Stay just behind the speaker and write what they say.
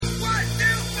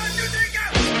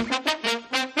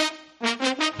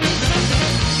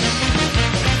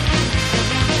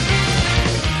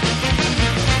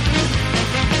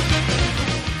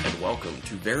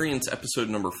Variants episode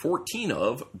number 14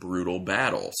 of Brutal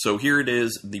Battle. So here it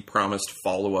is, the promised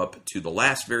follow-up to the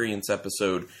last Variants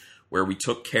episode, where we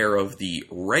took care of the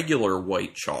regular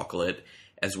white chocolate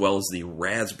as well as the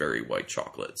raspberry white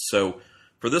chocolate. So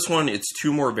for this one, it's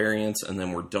 2 more variants, and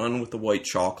then we're done with the white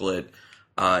chocolate.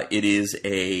 It is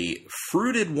a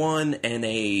fruited one and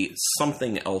a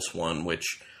something else one,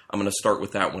 which I'm going to start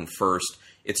with that one first.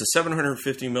 It's a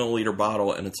 750 milliliter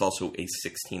bottle, and it's also a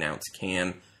 16-ounce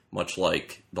can, much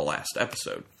like the last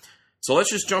episode. So let's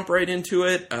just jump right into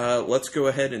it. Let's go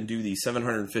ahead and do the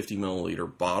 750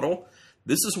 milliliter bottle.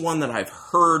 This is one that I've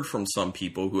heard from some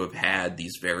people who have had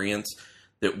these variants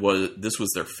that this was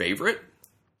their favorite.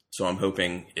 So I'm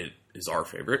hoping it is our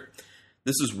favorite.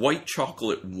 This is White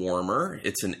Chocolate Warmer.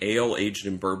 It's an ale aged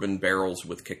in bourbon barrels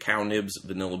with cacao nibs,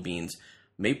 vanilla beans,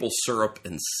 maple syrup,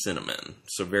 and cinnamon.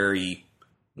 So very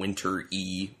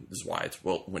winter-y, this is why it's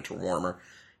winter warmer.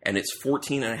 And it's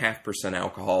 14.5%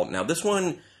 alcohol. Now, this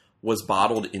one was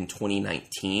bottled in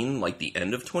 2019, like the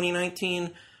end of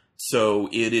 2019. So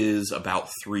it is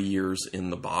about 3 years in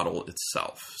the bottle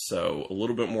itself. So a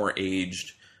little bit more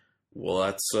aged. Well,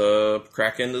 let's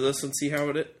crack into this and see how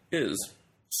it is.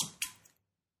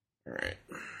 All right.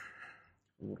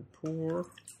 A little pour.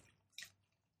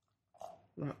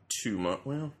 Not too much.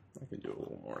 Well, I can do a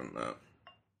little more than that.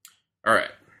 All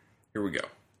right. Here we go.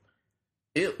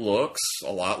 It looks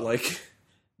a lot like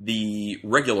the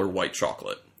regular white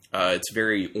chocolate. It's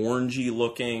very orangey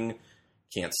looking.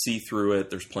 Can't see through it.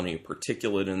 There's plenty of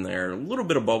particulate in there. A little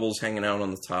bit of bubbles hanging out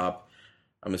on the top.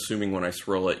 I'm assuming when I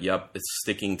swirl it, yep, it's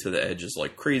sticking to the edges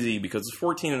like crazy because it's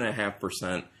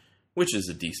 14.5%, which is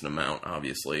a decent amount,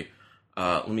 obviously.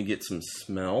 Let me get some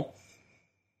smell.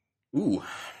 Ooh.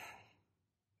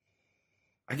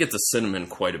 I get the cinnamon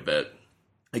quite a bit.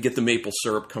 I get the maple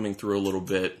syrup coming through a little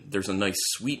bit. There's a nice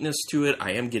sweetness to it.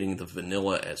 I am getting the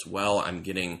vanilla as well. I'm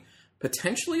getting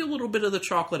potentially a little bit of the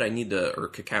chocolate. Or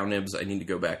cacao nibs. I need to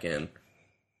go back in.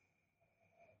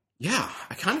 Yeah,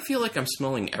 I kind of feel like I'm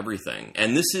smelling everything.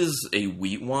 And this is a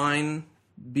wheat wine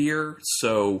beer,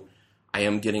 so I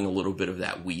am getting a little bit of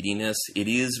that wheatiness. It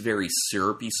is very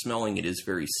syrupy smelling. It is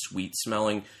very sweet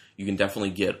smelling. You can definitely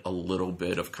get a little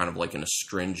bit of kind of like an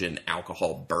astringent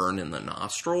alcohol burn in the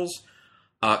nostrils.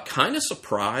 Kind of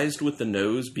surprised with the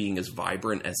nose being as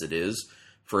vibrant as it is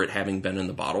for it having been in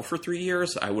the bottle for 3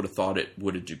 years. I would have thought it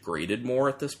would have degraded more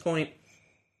at this point.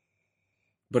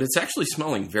 But it's actually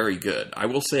smelling very good. I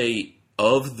will say,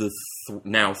 of the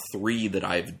now 3 that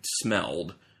I've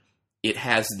smelled, it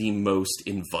has the most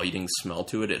inviting smell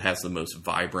to it. It has the most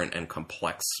vibrant and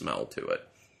complex smell to it.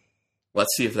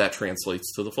 Let's see if that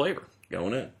translates to the flavor.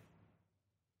 Going in.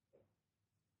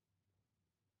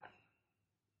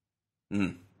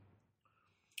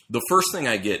 The first thing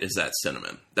I get is that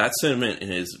cinnamon. That cinnamon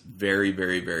is very,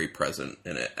 very, very present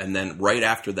in it. And then right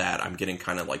after that, I'm getting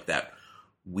kind of like that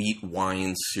wheat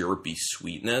wine syrupy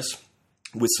sweetness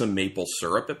with some maple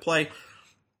syrup at play.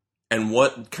 And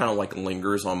what kind of like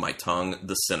lingers on my tongue?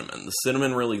 The cinnamon. The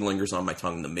cinnamon really lingers on my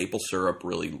tongue. The maple syrup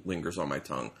really lingers on my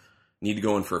tongue. Need to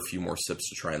go in for a few more sips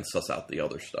to try and suss out the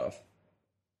other stuff.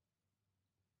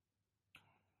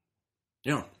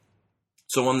 Yeah.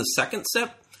 So on the second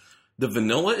sip, the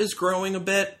vanilla is growing a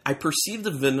bit. I perceive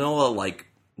the vanilla like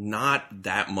not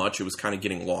that much. It was kind of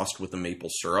getting lost with the maple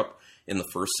syrup in the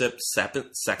first sip.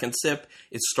 Second sip,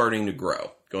 it's starting to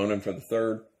grow. Going in for the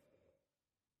third.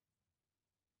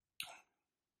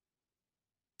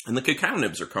 And the cacao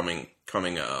nibs are coming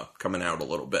out a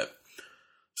little bit.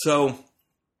 So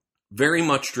very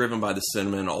much driven by the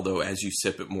cinnamon, although as you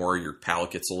sip it more, your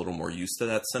palate gets a little more used to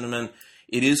that cinnamon.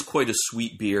 It is quite a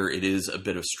sweet beer. It is a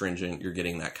bit astringent. You're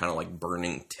getting that kind of like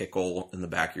burning tickle in the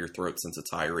back of your throat since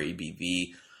it's higher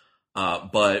ABV.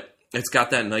 But it's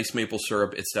got that nice maple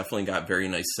syrup. It's definitely got very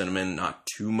nice cinnamon, not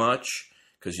too much.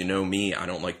 Because you know me, I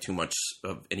don't like too much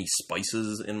of any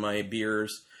spices in my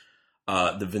beers.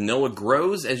 The vanilla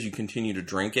grows as you continue to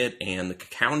drink it, and the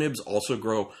cacao nibs also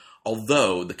grow,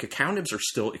 although the cacao nibs are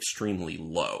still extremely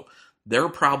low. They're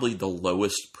probably the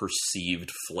lowest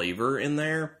perceived flavor in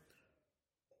there.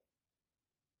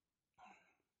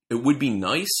 It would be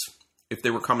nice if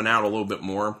they were coming out a little bit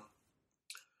more,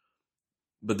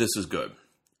 but this is good.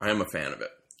 I am a fan of it.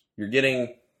 You're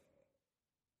getting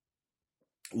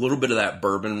a little bit of that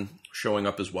bourbon showing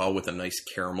up as well with a nice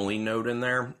caramelly note in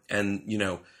there. And, you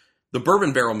know, the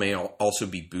bourbon barrel may also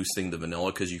be boosting the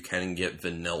vanilla because you can get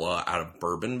vanilla out of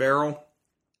bourbon barrel.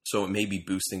 So it may be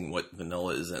boosting what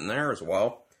vanilla is in there as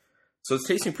well. So it's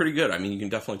tasting pretty good. I mean, you can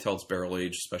definitely tell it's barrel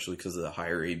aged, especially because of the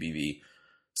higher ABV.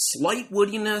 Slight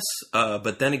woodiness,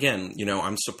 but then again, you know,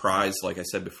 I'm surprised, like I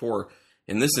said before,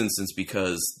 in this instance,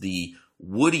 because the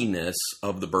woodiness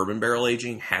of the bourbon barrel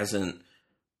aging hasn't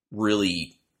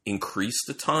really increased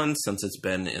a ton since it's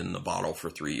been in the bottle for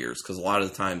 3 years. Because a lot of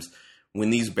the times when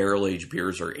these barrel aged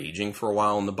beers are aging for a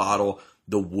while in the bottle,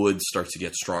 the wood starts to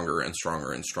get stronger and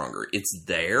stronger and stronger. It's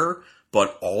there,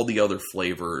 but all the other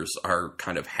flavors are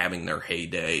kind of having their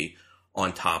heyday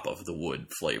on top of the wood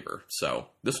flavor. So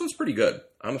this one's pretty good.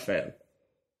 I'm a fan.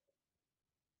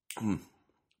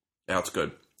 Yeah, it's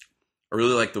good. I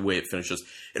really like the way it finishes.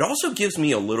 It also gives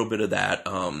me a little bit of that,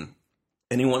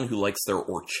 anyone who likes their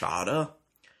horchata,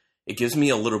 it gives me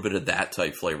a little bit of that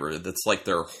type flavor. That's like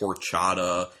their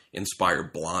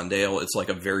horchata-inspired blonde ale. It's like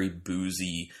a very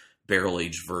boozy,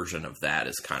 barrel-aged version of that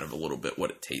is kind of a little bit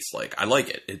what it tastes like. I like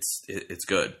it. It's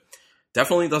good.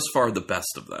 Definitely thus far the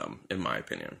best of them, in my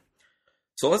opinion.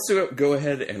 So let's go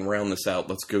ahead and round this out.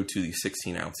 Let's go to the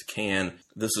 16-ounce can.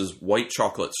 This is white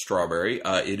chocolate strawberry.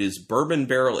 It is bourbon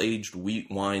barrel-aged wheat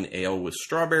wine ale with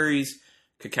strawberries,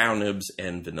 cacao nibs,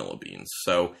 and vanilla beans.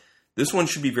 So this one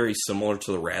should be very similar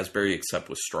to the raspberry, except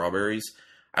with strawberries.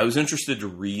 I was interested to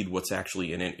read what's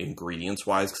actually in it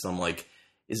ingredients-wise, because I'm like,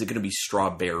 is it going to be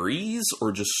strawberries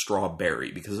or just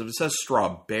strawberry? Because if it says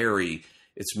strawberry,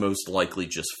 it's most likely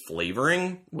just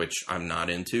flavoring, which I'm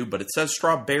not into, but it says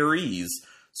strawberries,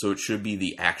 so it should be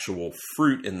the actual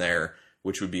fruit in there,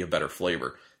 which would be a better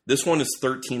flavor. This one is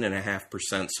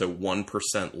 13.5%, so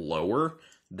 1% lower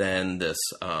than this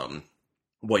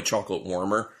white chocolate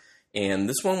warmer. And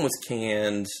this one was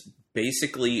canned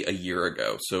basically a year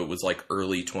ago, so it was like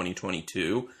early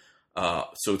 2022.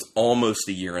 So it's almost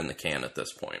a year in the can at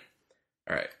this point.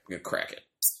 All right, I'm going to crack it.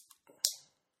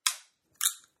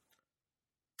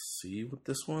 See what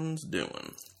this one's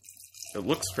doing. It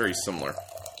looks very similar.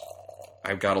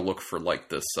 I've got to look for like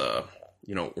this, orangish,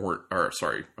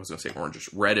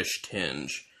 reddish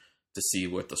tinge to see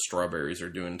what the strawberries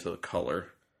are doing to the color.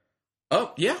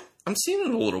 Oh, yeah, I'm seeing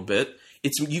it a little bit.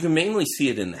 You can mainly see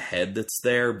it in the head that's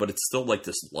there, but it's still like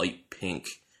this light pink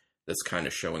that's kind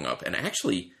of showing up. And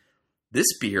actually,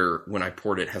 this beer, when I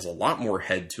poured it, has a lot more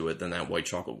head to it than that white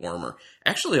chocolate warmer.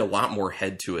 Actually, a lot more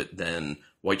head to it than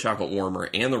white chocolate warmer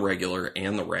and the regular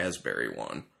and the raspberry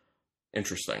one.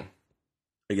 Interesting.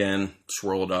 Again,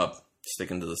 swirl it up, stick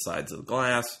into the sides of the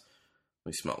glass. Let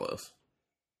me smell this.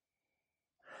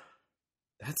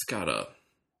 That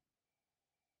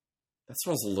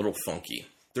smells a little funky.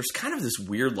 There's kind of this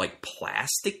weird, like,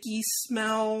 plasticky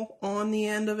smell on the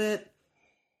end of it.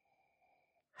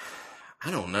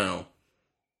 I don't know.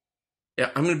 Yeah,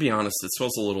 I'm going to be honest. It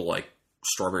smells a little like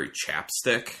strawberry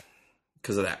chapstick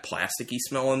because of that plasticky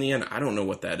smell on the end. I don't know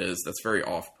what that is. That's very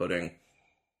off-putting.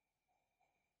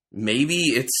 Maybe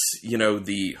it's,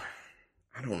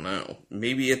 I don't know.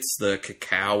 Maybe it's the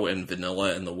cacao and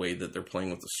vanilla and the way that they're playing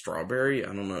with the strawberry.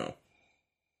 I don't know.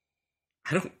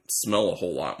 I don't smell a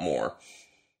whole lot more.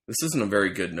 This isn't a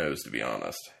very good nose, to be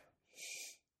honest.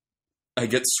 I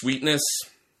get sweetness.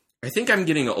 I think I'm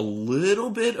getting a little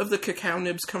bit of the cacao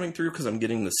nibs coming through because I'm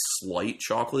getting this slight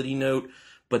chocolatey note.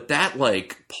 But that,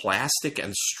 like, plastic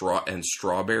and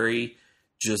strawberry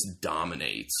just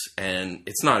dominates. And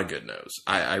it's not a good nose.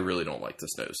 I really don't like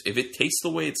this nose. If it tastes the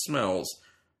way it smells,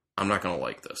 I'm not going to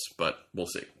like this. But we'll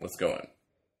see. Let's go in.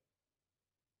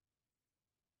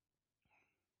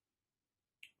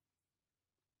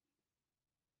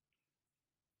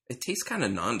 It tastes kind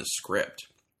of nondescript.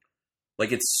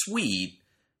 Like, it's sweet,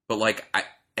 but like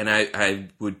I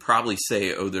would probably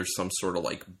say, oh, there's some sort of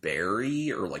like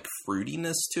berry or like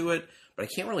fruitiness to it, but I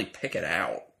can't really pick it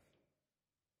out.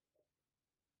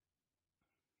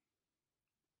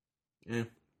 Yeah.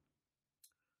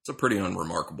 It's a pretty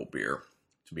unremarkable beer,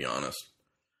 to be honest.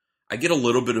 I get a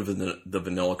little bit of the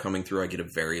vanilla coming through. I get a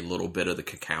very little bit of the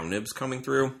cacao nibs coming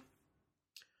through.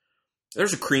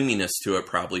 There's a creaminess to it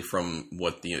probably from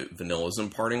what the vanilla is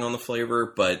imparting on the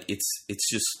flavor, but it's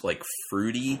just like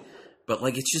fruity, but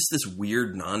like it's just this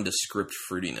weird nondescript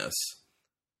fruitiness.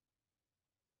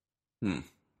 Yeah,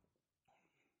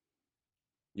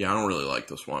 I don't really like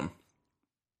this one.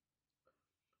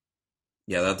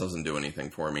 Yeah, that doesn't do anything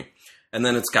for me. And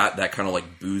then it's got that kind of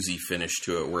like boozy finish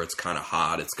to it where it's kind of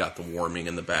hot. It's got the warming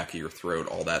in the back of your throat,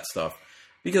 all that stuff,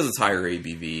 because it's higher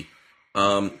ABV.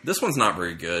 This one's not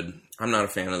very good. I'm not a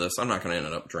fan of this. I'm not going to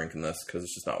end up drinking this because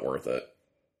it's just not worth it.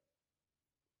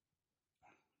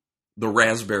 The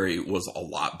raspberry was a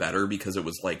lot better because it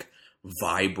was like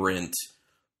vibrant,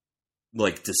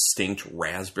 like distinct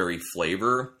raspberry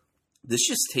flavor. This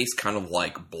just tastes kind of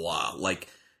like blah, like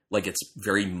it's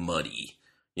very muddy.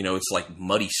 It's like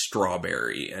muddy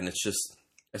strawberry, and it's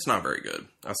not very good.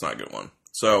 That's not a good one.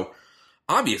 So,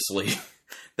 obviously,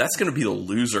 that's going to be the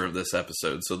loser of this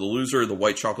episode. So the loser, the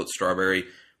white chocolate strawberry,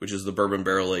 which is the bourbon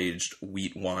barrel-aged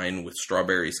wheat wine with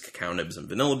strawberries, cacao nibs, and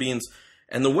vanilla beans.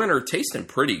 And the winner, tasting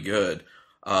pretty good.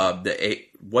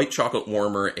 White chocolate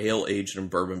warmer, ale-aged in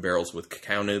bourbon barrels with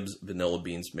cacao nibs, vanilla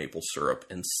beans, maple syrup,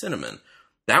 and cinnamon.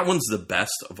 That one's the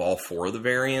best of all 4 of the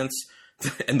variants,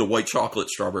 and the white chocolate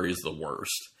strawberry is the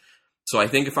worst. So I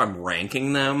think if I'm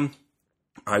ranking them,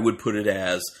 I would put it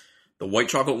as the white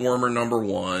chocolate warmer number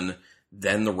 1,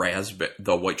 then the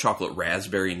white chocolate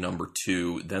raspberry number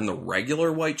 2, then the regular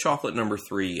white chocolate number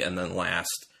 3, and then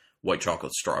last white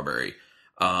chocolate strawberry.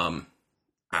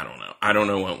 I don't know. I don't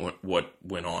know what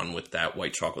went on with that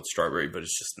white chocolate strawberry, but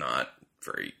it's just not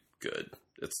very good.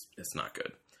 It's not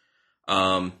good.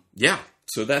 Yeah.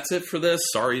 So that's it for this.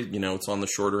 Sorry, it's on the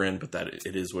shorter end, but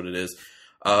it is what it is.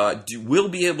 We'll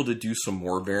be able to do some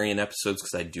more variant episodes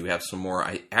because I do have some more.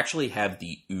 I actually have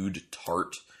the Oud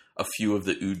Tart, a few of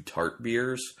the Oud Tart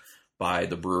beers by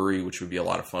the brewery, which would be a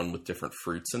lot of fun with different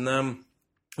fruits in them.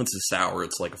 It's a sour.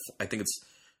 It's like I think its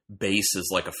base is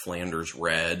like a Flanders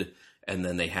red, and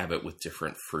then they have it with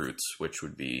different fruits, which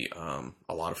would be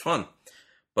a lot of fun.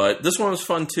 But this one was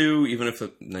fun too, even if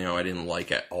I didn't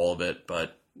like all of it.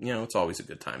 But it's always a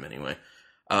good time anyway.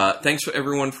 Thanks for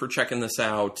everyone for checking this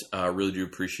out. Really do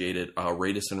appreciate it.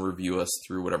 Rate us and review us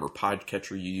through whatever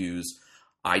podcatcher you use.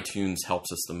 iTunes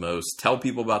helps us the most. Tell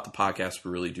people about the podcast.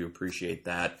 We really do appreciate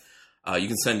that. You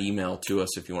can send email to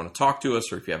us if you want to talk to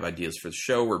us or if you have ideas for the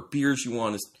show or beers you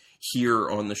want to hear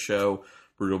on the show.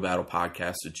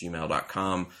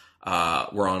 BrutalBattlePodcast@gmail.com.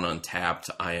 We're on Untapped.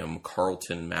 I am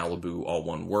Carlton Malibu, all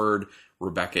one word.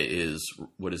 Rebecca is,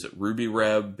 Ruby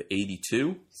Reb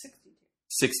 82?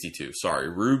 62, sorry.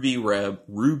 Ruby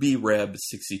Reb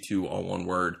 62, all one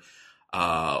word.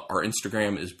 Our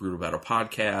Instagram is Brutal Battle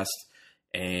Podcast.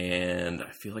 And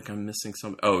I feel like I'm missing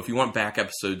some. Oh, if you want back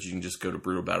episodes, you can just go to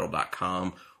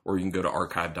brutalbattle.com or you can go to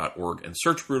archive.org and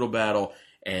search Brutal Battle.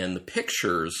 And the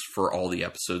pictures for all the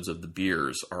episodes of the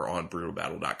beers are on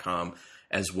brutalbattle.com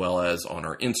as well as on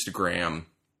our Instagram.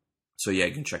 So yeah,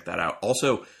 you can check that out.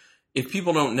 Also, if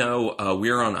people don't know,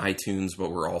 we're on iTunes,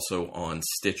 but we're also on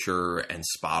Stitcher and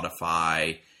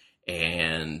Spotify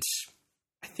and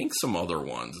I think some other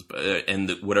ones,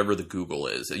 and whatever the Google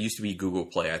is. It used to be Google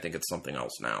Play. I think it's something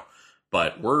else now.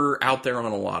 But we're out there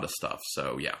on a lot of stuff,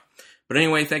 so yeah. But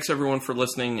anyway, thanks everyone for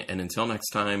listening, and until next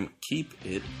time, keep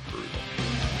it brutal.